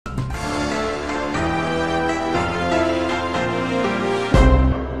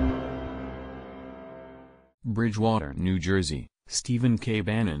Bridgewater, New Jersey. Stephen K.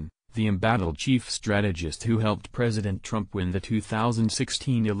 Bannon, the embattled chief strategist who helped President Trump win the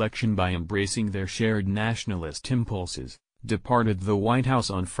 2016 election by embracing their shared nationalist impulses, departed the White House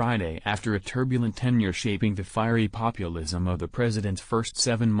on Friday after a turbulent tenure shaping the fiery populism of the president's first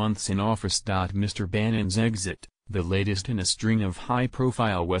 7 months in office. Mr. Bannon's exit, the latest in a string of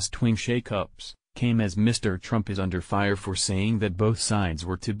high-profile West Wing shakeups, came as Mr. Trump is under fire for saying that both sides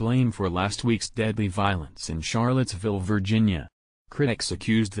were to blame for last week's deadly violence in Charlottesville, Virginia. Critics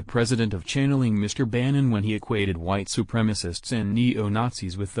accused the president of channeling Mr. Bannon when he equated white supremacists and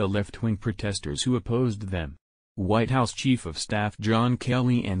neo-Nazis with the left-wing protesters who opposed them. White House Chief of Staff John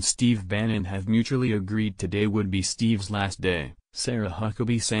Kelly and Steve Bannon have mutually agreed today would be Steve's last day, Sarah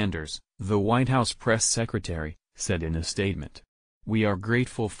Huckabee Sanders, the White House press secretary, said in a statement. "We are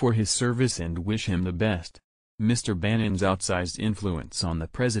grateful for his service and wish him the best." Mr. Bannon's outsized influence on the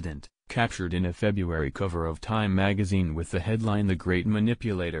president, captured in a February cover of Time magazine with the headline "The Great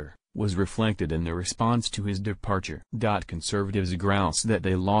Manipulator," was reflected in the response to his departure. Conservatives groused that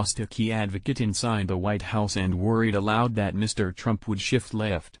they lost a key advocate inside the White House and worried aloud that Mr. Trump would shift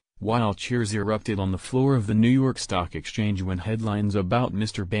left, while cheers erupted on the floor of the New York Stock Exchange when headlines about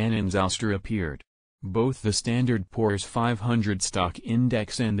Mr. Bannon's ouster appeared. Both the Standard & Poor's 500 stock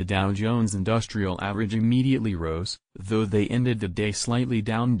index and the Dow Jones Industrial Average immediately rose, though they ended the day slightly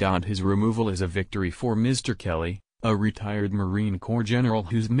down. His removal is a victory for Mr. Kelly, a retired Marine Corps general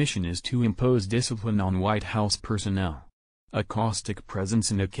whose mission is to impose discipline on White House personnel. A caustic presence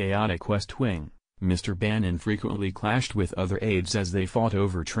in a chaotic West Wing, Mr. Bannon frequently clashed with other aides as they fought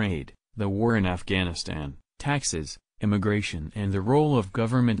over trade, the war in Afghanistan, taxes, immigration and the role of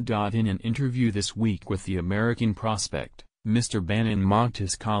government. In an interview this week with the American Prospect, Mr. Bannon mocked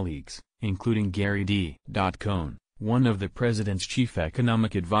his colleagues, including Gary D. Cohn, one of the president's chief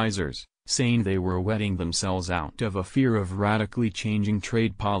economic advisors, saying they were wetting themselves out of a fear of radically changing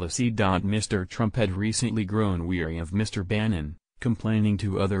trade policy. Mr. Trump had recently grown weary of Mr. Bannon, complaining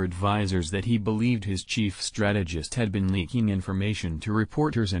to other advisors that he believed his chief strategist had been leaking information to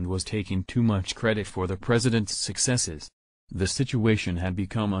reporters and was taking too much credit for the president's successes. The situation had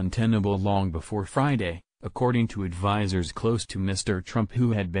become untenable long before Friday, according to advisors close to Mr. Trump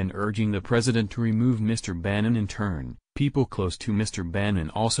who had been urging the president to remove Mr. Bannon in turn. People close to Mr.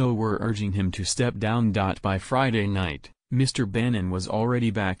 Bannon also were urging him to step down. By Friday night, Mr. Bannon was already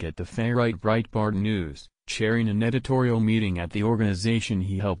back at the far-right Breitbart News, chairing an editorial meeting at the organization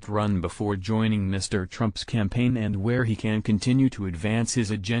he helped run before joining Mr. Trump's campaign and where he can continue to advance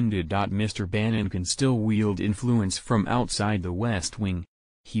his agenda. Mr. Bannon can still wield influence from outside the West Wing.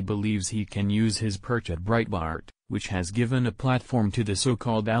 He believes he can use his perch at Breitbart, which has given a platform to the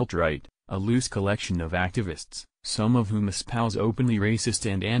so-called alt-right, a loose collection of activists, some of whom espouse openly racist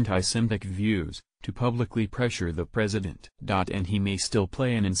and anti-Semitic views, to publicly pressure the president. And he may still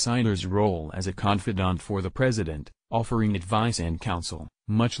play an insider's role as a confidant for the president, offering advice and counsel,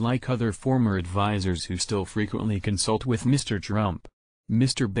 much like other former advisors who still frequently consult with Mr. Trump.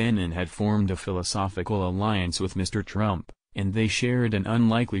 Mr. Bannon had formed a philosophical alliance with Mr. Trump, and they shared an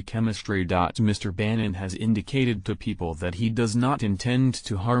unlikely chemistry. Mr. Bannon has indicated to people that he does not intend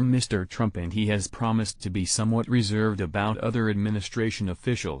to harm Mr. Trump, and he has promised to be somewhat reserved about other administration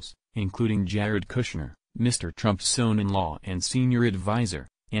officials, including Jared Kushner, Mr. Trump's son-in-law and senior advisor,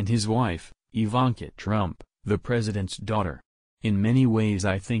 and his wife, Ivanka Trump, the president's daughter. "In many ways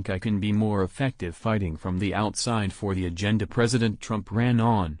I think I can be more effective fighting from the outside for the agenda President Trump ran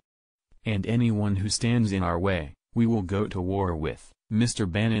on. And anyone who stands in our way, we will go to war with," Mr.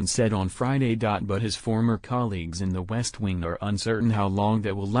 Bannon said on Friday. But his former colleagues in the West Wing are uncertain how long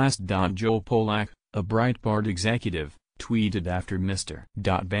that will last. Joel Pollak, a Breitbart executive, tweeted after Mr.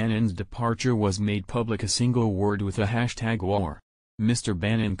 Bannon's departure was made public a single word with a hashtag war. Mr.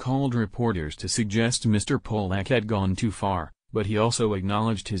 Bannon called reporters to suggest Mr. Pollak had gone too far, but he also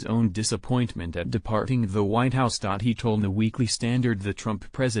acknowledged his own disappointment at departing the White House. He told the Weekly Standard the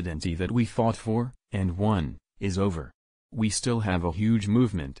Trump presidency that we fought for, and won, is over. We still have a huge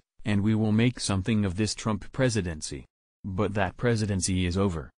movement, and we will make something of this Trump presidency. But that presidency is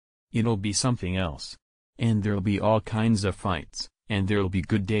over. It'll be something else. And there'll be all kinds of fights, and there'll be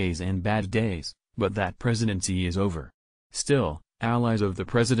good days and bad days, but that presidency is over. Still, allies of the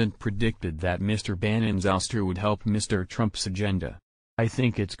president predicted that Mr. Bannon's ouster would help Mr. Trump's agenda. "I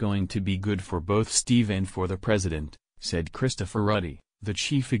think it's going to be good for both Steve and for the president," said Christopher Ruddy, the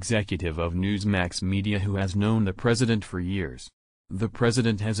chief executive of Newsmax Media who has known the president for years. "The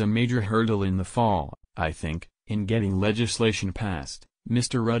president has a major hurdle in the fall, I think, in getting legislation passed,"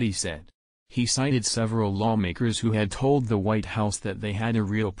 Mr. Ruddy said. He cited several lawmakers who had told the White House that they had a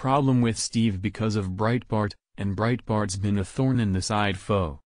real problem with Steve because of Breitbart, and Breitbart's been a thorn in the side foe.